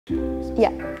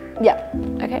Yeah, yeah,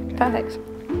 okay, perfect.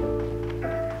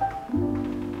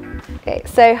 Okay,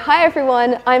 so hi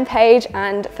everyone, I'm Paige,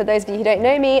 and for those of you who don't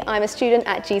know me, I'm a student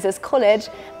at Jesus College,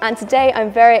 and today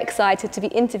I'm very excited to be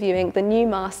interviewing the new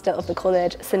Master of the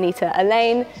College, Sonita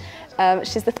Alleyne.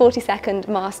 She's the 42nd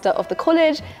Master of the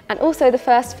College and also the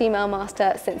first female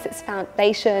Master since its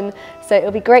foundation, so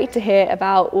it'll be great to hear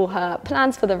about all her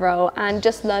plans for the role and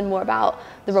just learn more about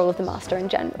the role of the Master in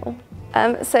general.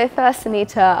 So first,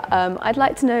 Sonita, I'd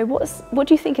like to know what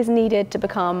do you think is needed to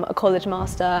become a college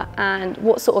master, and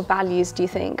what sort of values do you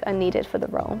think are needed for the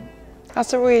role?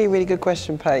 That's a really, really good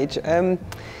question, Paige.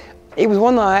 It was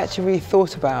one that I actually really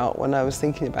thought about when I was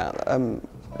thinking about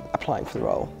applying for the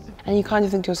role. And you kind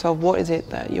of think to yourself, what is it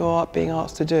that you're being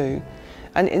asked to do?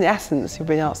 And in essence, you're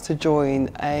being asked to join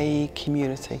a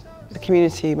community. A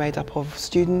community made up of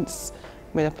students,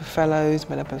 made up of fellows,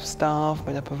 made up of staff,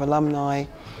 made up of alumni.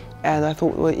 And I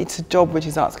thought, well, it's a job which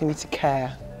is asking me to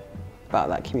care about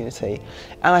that community.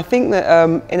 And I think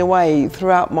that in a way,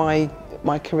 throughout my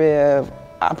career,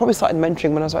 I probably started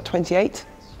mentoring when I was about 28.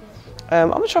 I'm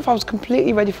not sure if I was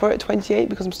completely ready for it at 28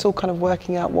 because I'm still kind of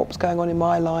working out what was going on in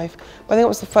my life. But I think it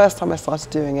was the first time I started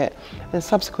doing it. And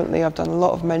subsequently, I've done a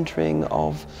lot of mentoring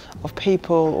of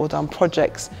people or done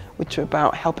projects which are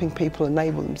about helping people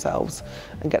enable themselves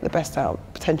and get the best out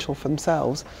potential for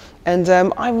themselves. And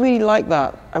I really like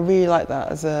that. I really like that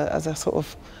as a sort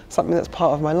of something that's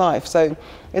part of my life. So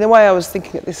in a way, I was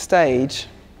thinking at this stage,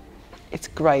 it's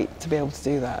great to be able to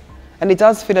do that. And it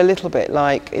does feel a little bit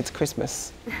like it's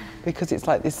Christmas because it's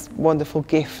like this wonderful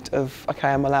gift of, okay,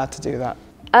 I'm allowed to do that.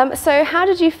 So how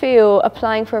did you feel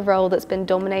applying for a role that's been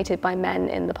dominated by men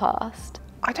in the past?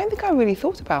 I don't think I really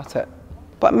thought about it.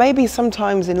 But maybe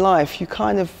sometimes in life you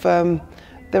kind of,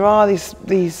 there are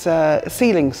these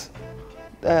ceilings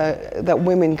that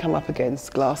women come up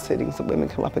against, glass ceilings that women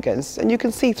come up against, and you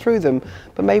can see through them,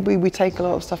 but maybe we take a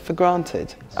lot of stuff for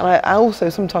granted. And I also,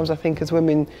 sometimes I think as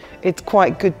women, it's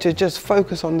quite good to just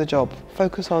focus on the job,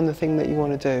 focus on the thing that you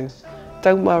want to do.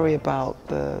 Don't worry about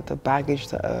the baggage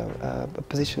that a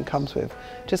position comes with.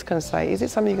 Just kind of say, is it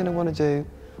something you're going to want to do?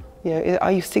 You know,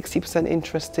 are you 60%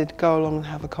 interested? Go along and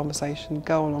have a conversation,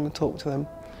 go along and talk to them.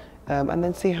 And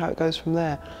then see how it goes from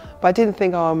there. But I didn't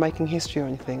think, oh, I'm making history or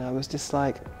anything. I was just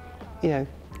like, you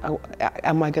know,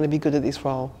 am I going to be good at this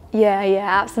role? Yeah,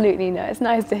 absolutely. No, it's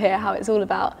nice to hear how it's all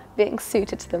about being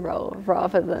suited to the role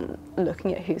rather than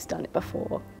looking at who's done it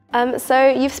before. So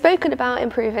you've spoken about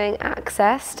improving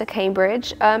access to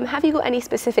Cambridge. Have you got any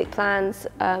specific plans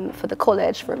for the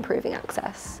college for improving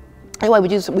access? Anyway, we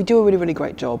do a really, really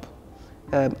great job,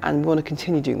 and we want to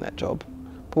continue doing that job.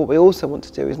 But what we also want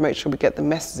to do is make sure we get the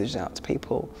messages out to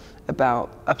people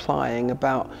about applying,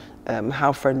 about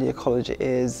how friendly a college it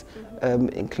is,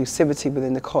 inclusivity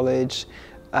within the college,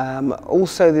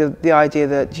 also the idea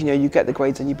that you get the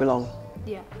grades and you belong.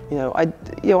 Yeah.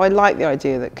 I like the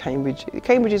idea that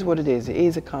Cambridge is what it is. It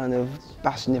is a kind of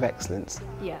bastion of excellence.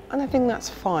 Yeah. And I think that's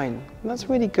fine. And that's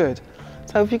really good.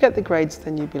 So if you get the grades,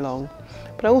 then you belong.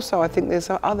 But also I think there's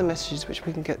other messages which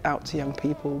we can get out to young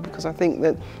people, because I think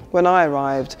that when I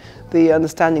arrived, the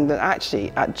understanding that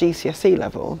actually at GCSE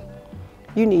level,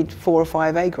 you need 4 or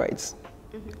 5 A grades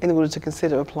in order to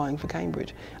consider applying for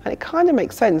Cambridge. And it kind of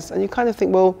makes sense, and you kind of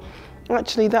think, well,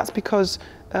 actually that's because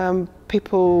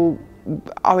people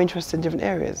are interested in different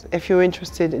areas. If you're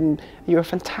interested in, you're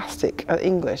fantastic at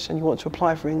English and you want to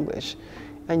apply for English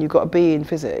and you've got a B in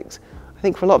physics, I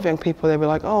think for a lot of young people they'll be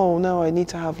like, oh no, I need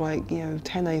to have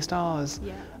 10 A stars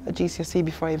at GCSE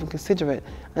before I even consider it.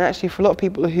 And actually for a lot of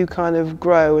people who kind of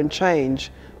grow and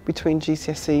change between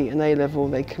GCSE and A level,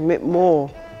 they commit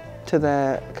more to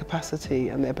their capacity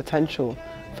and their potential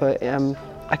for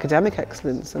academic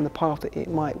excellence and the path that it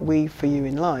might weave for you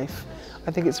in life. I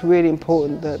think it's really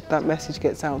important that that message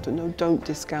gets out, that no, don't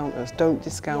discount us, don't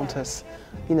discount us.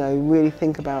 Really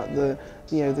think about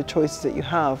the choices that you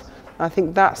have. I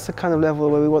think that's the kind of level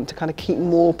where we want to kind of keep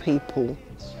more people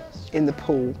in the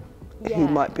pool who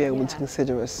might be able to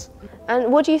consider us.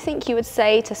 And what do you think you would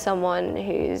say to someone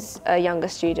who's a younger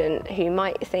student who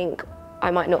might think,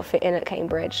 I might not fit in at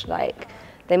Cambridge, like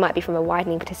they might be from a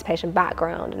widening participation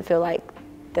background and feel like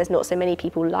there's not so many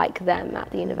people like them at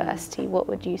the university? What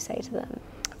would you say to them?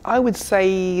 I would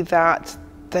say that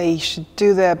they should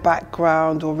do their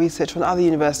background or research on other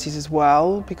universities as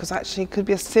well, because actually it could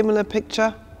be a similar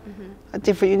picture at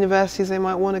different universities they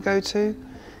might want to go to.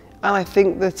 And I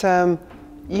think that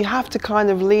you have to kind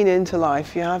of lean into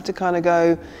life. You have to kind of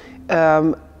go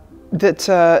that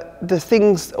the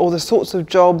things or the sorts of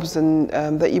jobs and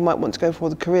that you might want to go for,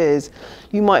 the careers,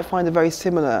 you might find a very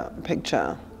similar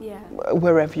picture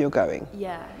wherever you're going.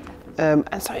 Yeah, definitely.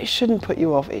 And so it shouldn't put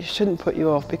you off. It shouldn't put you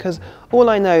off, because all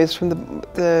I know is from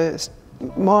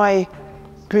my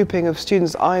grouping of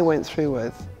students I went through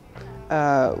with,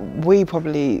 we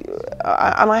probably,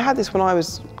 and I had this when I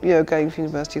was, going to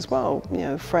university as well.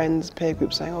 Friends, peer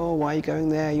groups saying, "Oh, why are you going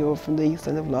there? You're from the East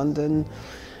End of London."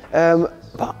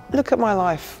 But look at my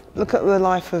life. Look at the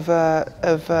life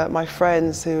of my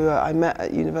friends who I met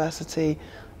at university.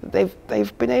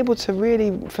 They've been able to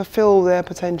really fulfil their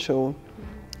potential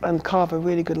and carve a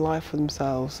really good life for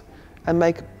themselves and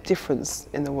make a difference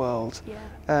in the world.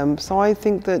 Yeah. So I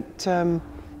think that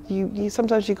you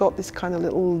sometimes you got this kind of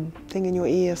little thing in your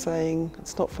ear saying,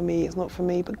 "It's not for me, it's not for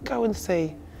me," but go and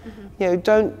see.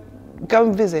 Don't go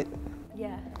and visit.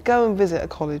 Yeah. Go and visit a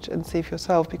college and see for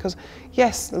yourself, because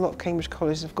yes, a lot of Cambridge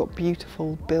colleges have got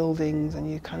beautiful buildings, and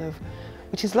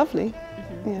which is lovely.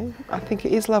 I think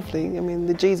it is lovely. I mean,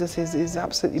 the Jesus is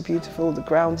absolutely beautiful, the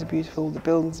grounds are beautiful, the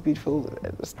buildings are beautiful,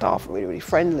 the staff are really, really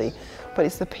friendly, but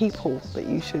it's the people that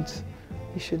you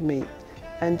should meet.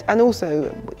 And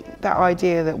also that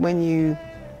idea that when you're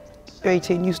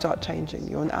 18, you start changing,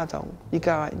 you're an adult, you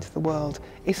go out into the world.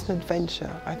 It's an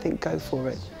adventure, I think, go for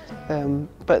it.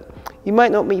 But you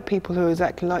might not meet people who are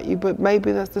exactly like you, but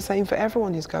maybe that's the same for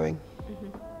everyone who's going.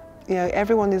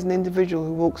 Everyone is an individual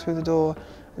who walks through the door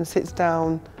and sits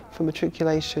down for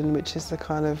matriculation, which is the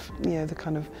kind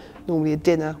of normally a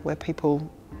dinner where people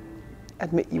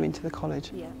admit you into the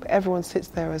college. Yeah. But everyone sits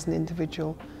there as an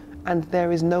individual, and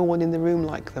there is no one in the room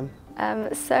like them.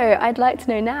 So I'd like to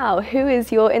know now, who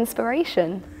is your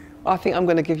inspiration? I think I'm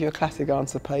going to give you a classic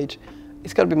answer, Paige.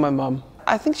 It's got to be my mum.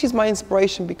 I think she's my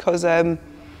inspiration because I'm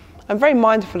very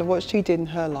mindful of what she did in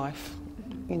her life.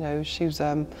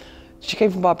 She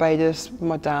came from Barbados with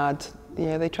my dad.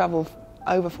 They travelled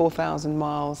over 4,000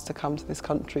 miles to come to this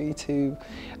country to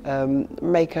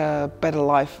make a better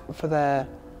life for their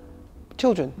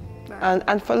children. Right.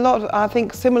 And for a lot of, I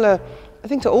think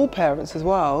to all parents as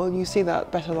well, you see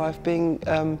that better life being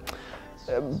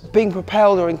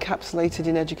propelled or encapsulated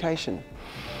in education.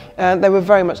 They were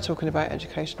very much talking about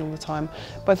education all the time.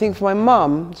 But I think for my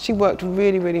mum, she worked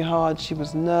really, really hard. She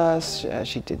was a nurse,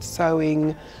 she did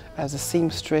sewing as a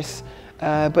seamstress,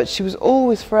 but she was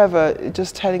always forever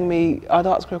just telling me, I'd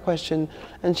ask her a question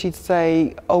and she'd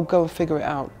say, "Oh, go and figure it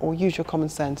out," or "Use your common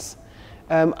sense."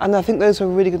 And I think those are a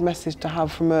really good message to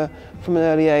have from an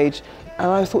early age. And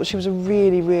I thought she was a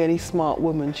really, really smart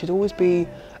woman. She'd always be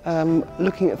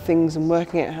looking at things and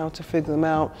working out how to figure them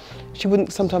out. She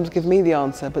wouldn't sometimes give me the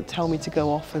answer, but tell me to go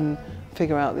off and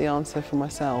figure out the answer for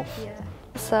myself. Yeah.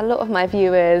 So a lot of my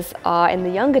viewers are in the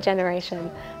younger generation,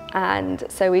 and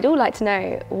so we'd all like to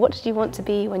know, what did you want to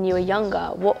be when you were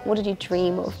younger? What did you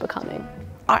dream of becoming?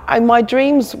 My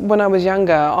dreams when I was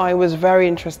younger, I was very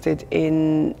interested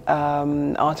in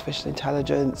artificial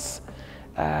intelligence,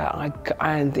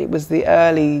 and it was the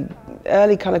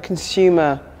early kind of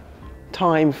consumer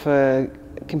time for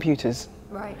computers.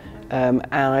 Right. And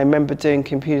I remember doing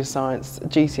computer science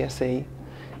GCSE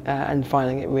and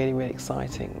finding it really, really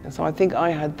exciting. And so I think I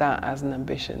had that as an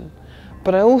ambition.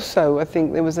 But I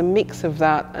think there was a mix of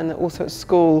that, and also at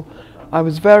school I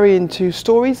was very into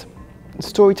stories,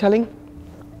 storytelling.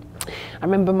 I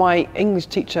remember my English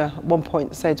teacher at one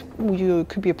point said, "Oh, you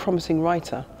could be a promising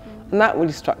writer," and that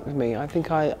really struck with me. I think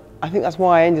that's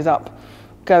why I ended up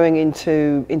going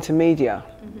into media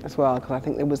as well, because I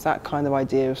think there was that kind of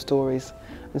idea of stories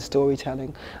and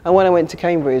storytelling. And when I went to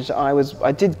Cambridge,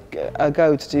 I did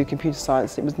go to do computer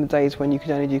science. It was in the days when you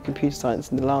could only do computer science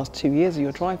in the last 2 years of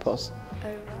your tripos.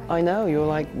 I know, you're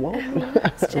like, what?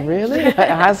 Really? It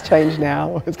has changed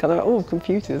now. It's kind of like, oh,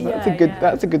 computers,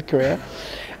 that's a good career.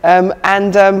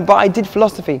 But I did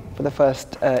philosophy for the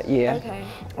first year. Okay.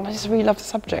 And I just really loved the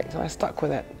subject, and I stuck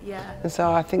with it. Yeah. And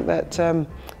so I think that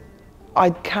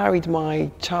I'd carried my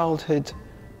childhood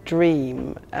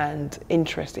dream and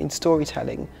interest in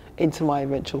storytelling into my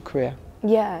eventual career.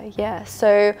 Yeah.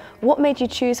 So what made you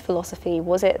choose philosophy?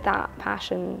 Was it that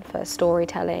passion for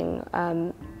storytelling?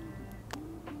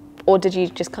 Or did you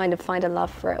just kind of find a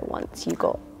love for it once you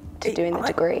got to doing the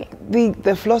degree?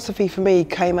 The philosophy for me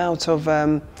came out of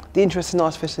the interest in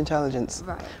artificial intelligence.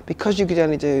 Right. Because you could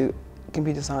only do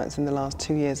computer science in the last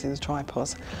 2 years in the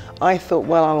tripos, I thought,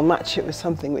 well, I'll match it with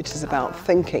something which is about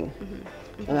thinking.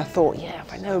 And I thought, yeah,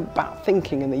 if I know about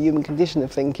thinking and the human condition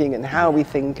of thinking and how we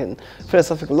think and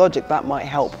philosophical logic, that might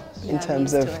help in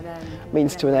terms of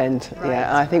means to an end. Right. Yeah,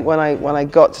 and I think when I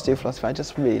got to do philosophy, I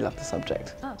just really loved the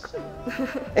subject. Oh, cool.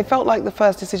 It felt like the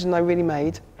first decision I really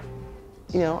made.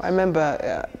 I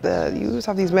remember you always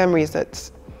have these memories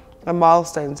that are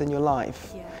milestones in your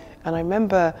life. Yeah. And I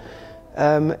remember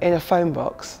in a phone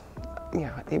box,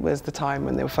 yeah, it was the time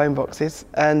when there were phone boxes,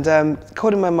 and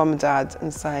calling my mum and dad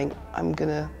and saying, I'm going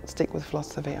to stick with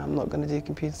philosophy, I'm not going to do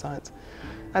computer science.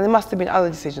 And there must have been other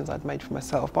decisions I'd made for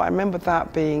myself, but I remember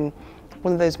that being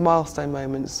one of those milestone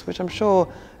moments, which I'm sure,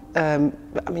 I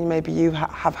mean, maybe you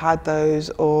have had those,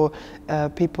 or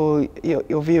people,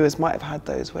 your viewers might have had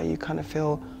those, where you kind of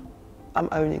feel, I'm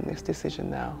owning this decision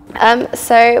now.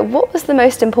 So what was the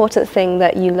most important thing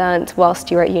that you learnt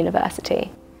whilst you were at university?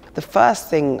 The first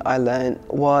thing I learned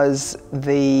was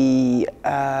my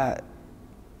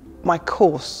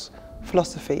course,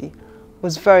 philosophy,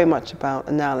 was very much about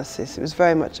analysis. It was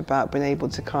very much about being able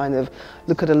to kind of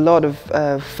look at a lot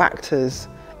of factors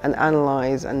and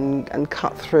analyse and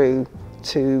cut through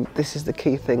to this is the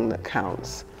key thing that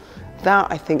counts.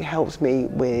 That, I think, helped me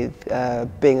with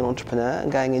being an entrepreneur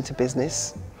and going into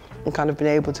business, and kind of being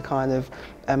able to kind of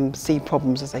see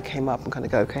problems as they came up and kind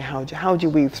of go, okay, how do you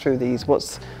weave through these?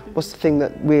 What's the thing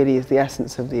that really is the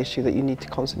essence of the issue that you need to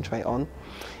concentrate on?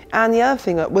 And the other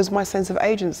thing was my sense of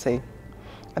agency.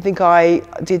 I think I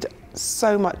did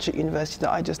so much at university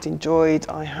that I just enjoyed.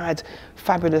 I had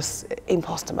fabulous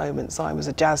imposter moments. I was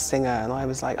a jazz singer and I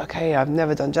was like, okay, I've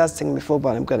never done jazz singing before,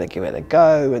 but I'm going to give it a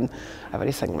go. And I've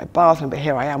only sang in my bathroom, but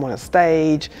here I am on a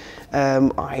stage.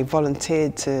 I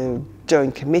volunteered to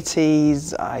join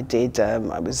committees. I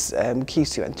was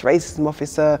QC anti-racism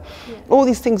officer. Yeah. All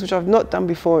these things which I've not done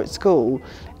before at school.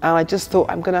 And I just thought,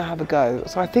 I'm going to have a go.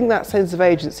 So I think that sense of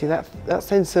agency, that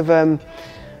sense of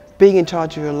being in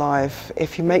charge of your life,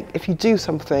 if you do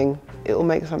something, it will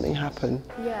make something happen.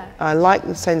 Yeah. I like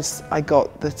the sense I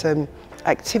got that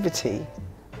activity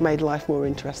made life more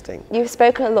interesting. You've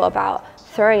spoken a lot about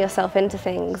throwing yourself into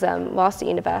things whilst at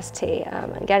university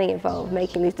and getting involved,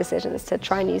 making these decisions to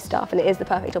try new stuff, and it is the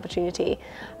perfect opportunity.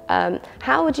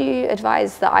 How would you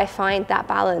advise that I find that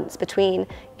balance between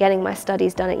getting my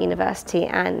studies done at university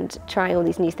and trying all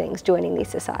these new things, joining these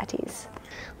societies?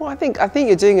 Well, I think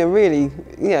you're doing a really,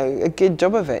 a good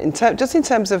job of it. Just in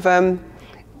terms of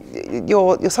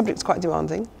your subject's quite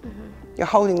demanding. Mm-hmm. You're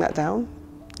holding that down.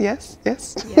 Yes.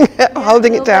 Yeah.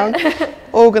 Holding it down,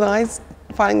 organised,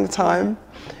 finding the time.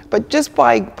 But just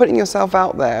by putting yourself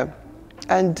out there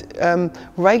and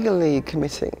regularly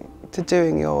committing to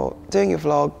doing your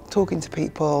vlog, talking to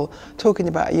people, talking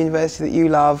about a university that you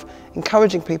love,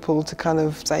 encouraging people to kind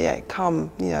of say, yeah, come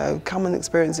and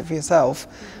experience it for yourself.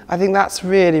 I think that's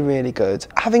really, really good.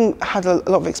 Having had a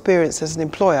lot of experience as an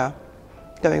employer,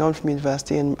 going on from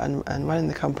university and running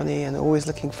the company and always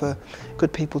looking for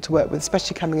good people to work with,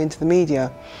 especially coming into the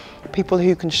media, people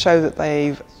who can show that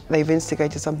they've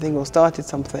instigated something or started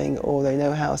something, or they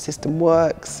know how a system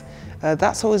works,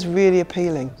 that's always really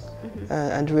appealing.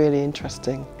 And really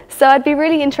interesting. So I'd be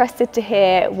really interested to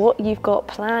hear what you've got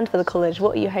planned for the college.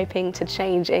 What are you hoping to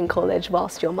change in college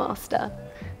whilst you're master?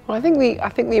 Well, I think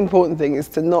the important thing is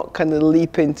to not kind of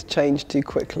leap into change too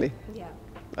quickly. Yeah.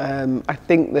 I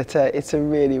think that it's a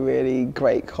really, really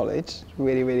great college,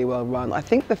 really, really well run. I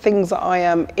think the things that I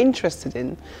am interested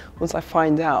in, once I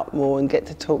find out more and get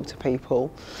to talk to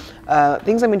people,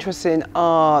 things I'm interested in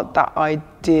are that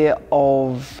idea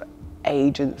of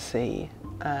agency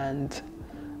and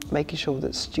making sure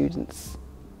that students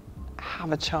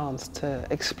have a chance to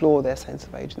explore their sense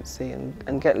of agency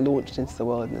and get launched into the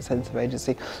world in a sense of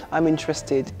agency. I'm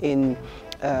interested in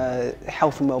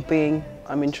health and well-being.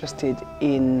 I'm interested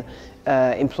in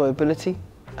employability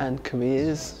and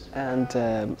careers and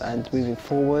moving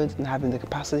forward and having the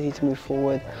capacity to move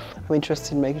forward. I'm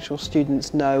interested in making sure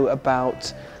students know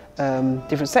about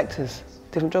different sectors,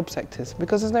 different job sectors,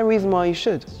 because there's no reason why you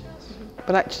should.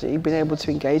 But actually being able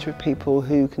to engage with people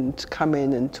who can come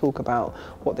in and talk about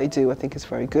what they do, I think is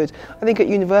very good. I think at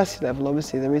university level,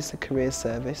 obviously, there is a career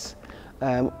service.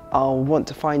 I'll want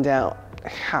to find out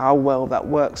how well that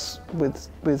works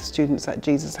with students at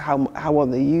Jesus, how well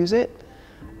they use it.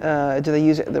 Do they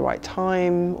use it at the right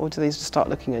time, or do they just start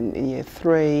looking in year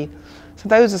 3? So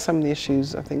those are some of the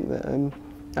issues I think that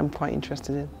I'm quite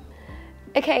interested in.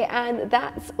 Okay, and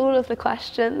that's all of the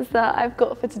questions that I've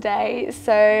got for today.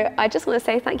 So I just want to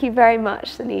say thank you very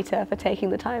much, Sonita, for taking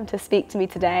the time to speak to me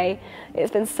today.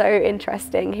 It's been so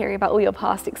interesting hearing about all your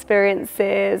past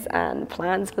experiences and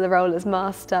plans for the role as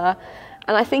master.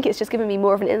 And I think it's just given me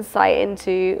more of an insight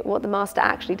into what the master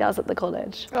actually does at the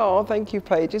college. Oh, thank you,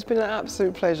 Paige. It's been an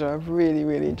absolute pleasure. I've really,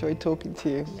 really enjoyed talking to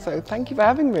you. So thank you for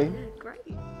having me.